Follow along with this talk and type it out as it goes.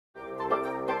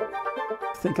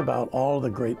think about all the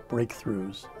great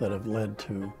breakthroughs that have led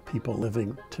to people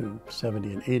living to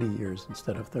 70 and 80 years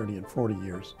instead of 30 and 40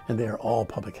 years, and they are all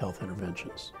public health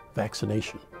interventions.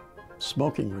 Vaccination,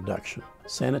 smoking reduction,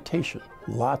 sanitation.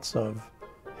 Lots of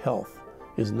health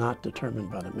is not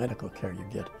determined by the medical care you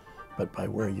get, but by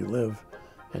where you live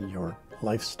and your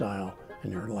lifestyle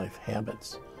and your life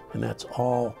habits. And that's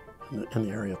all in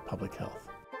the area of public health.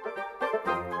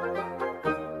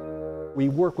 We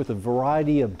work with a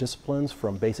variety of disciplines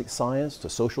from basic science to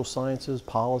social sciences,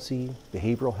 policy,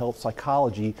 behavioral health,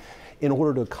 psychology, in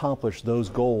order to accomplish those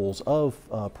goals of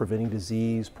preventing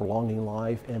disease, prolonging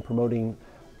life, and promoting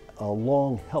a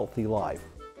long, healthy life.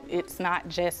 It's not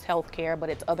just healthcare, but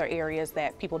it's other areas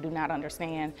that people do not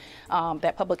understand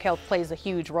that public health plays a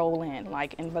huge role in,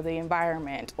 like in the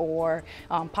environment or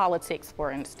politics, for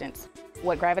instance.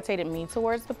 What gravitated me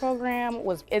towards the program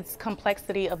was its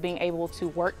complexity of being able to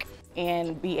work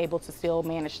and be able to still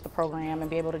manage the program and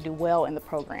be able to do well in the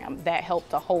program. That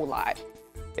helped a whole lot.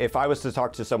 If I was to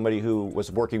talk to somebody who was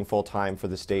working full-time for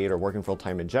the state or working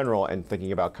full-time in general and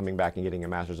thinking about coming back and getting a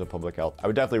Master's of Public Health, I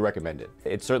would definitely recommend it.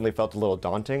 It certainly felt a little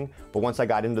daunting, but once I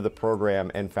got into the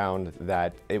program and found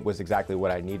that it was exactly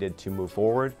what I needed to move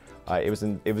forward, it was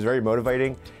very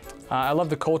motivating. I love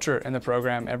the culture in the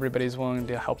program. Everybody's willing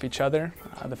to help each other.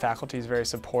 The faculty is very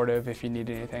supportive. If you need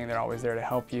anything, they're always there to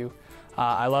help you.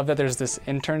 I love that there's this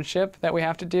internship that we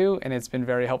have to do, and it's been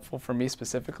very helpful for me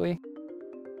specifically.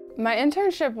 My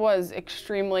internship was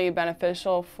extremely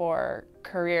beneficial for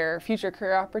future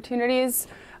career opportunities.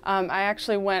 I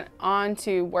actually went on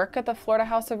to work at the Florida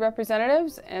House of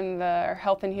Representatives in the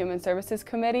Health and Human Services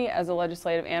Committee as a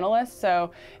legislative analyst,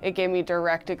 so it gave me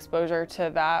direct exposure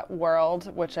to that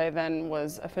world, which I then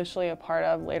was officially a part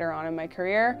of later on in my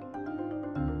career.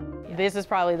 This is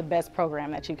probably the best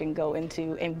program that you can go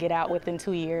into and get out within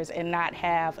 2 years and not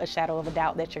have a shadow of a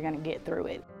doubt that you're going to get through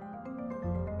it.